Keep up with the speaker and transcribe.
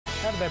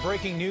After that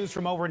breaking news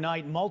from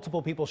overnight,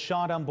 multiple people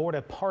shot on board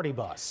a party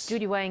bus.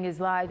 Judy Wang is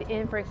live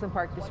in Franklin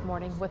Park this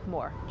morning with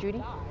more.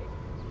 Judy?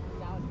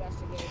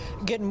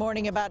 Good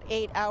morning. About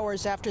 8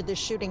 hours after the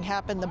shooting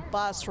happened, the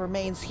bus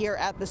remains here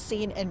at the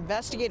scene.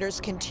 Investigators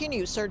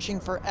continue searching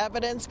for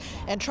evidence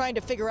and trying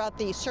to figure out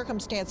the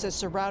circumstances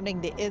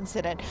surrounding the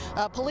incident.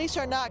 Police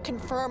are not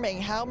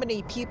confirming how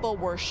many people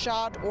were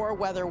shot or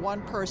whether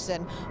one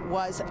person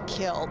was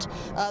killed.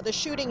 The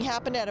shooting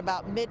happened at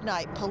about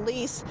midnight.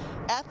 Police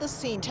at the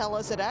scene tell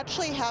us it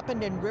actually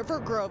happened in River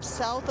Grove,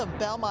 south of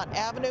Belmont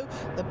Avenue.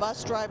 The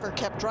bus driver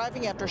kept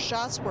driving after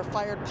shots were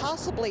fired,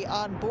 possibly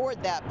on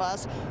board that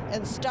bus,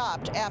 and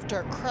stopped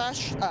after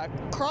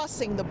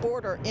crossing the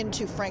border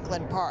into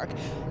Franklin Park.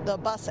 The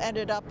bus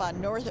ended up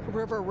on North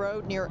River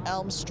Road near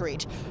Elm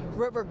Street.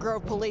 River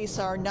Grove police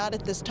are not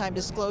at this time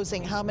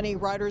disclosing how many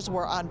riders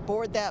were on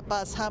board that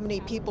bus, how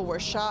many people were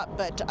shot,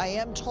 but I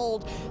am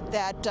told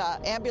that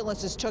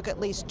ambulances took at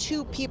least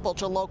 2 people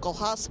to local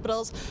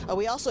hospitals.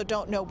 We also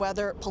don't know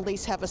whether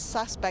police have a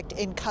suspect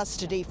in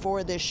custody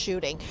for this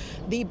shooting.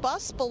 The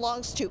bus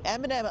belongs to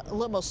M&M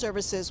Limo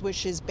Services,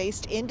 which is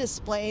based in Des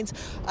Plaines.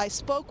 I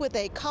spoke with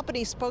a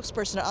company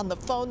spokesperson on the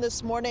phone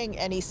this morning,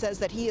 and he says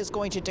that he is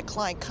going to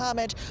decline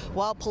comment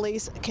while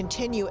police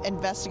continue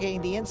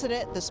investigating the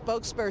incident. The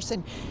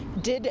spokesperson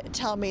did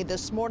tell me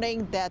this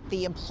morning that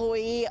the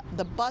employee,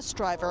 the bus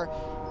driver,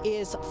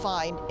 is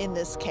fine in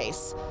this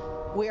case.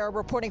 We are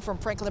reporting from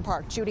Franklin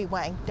Park. Judy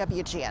Wang,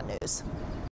 WGN News.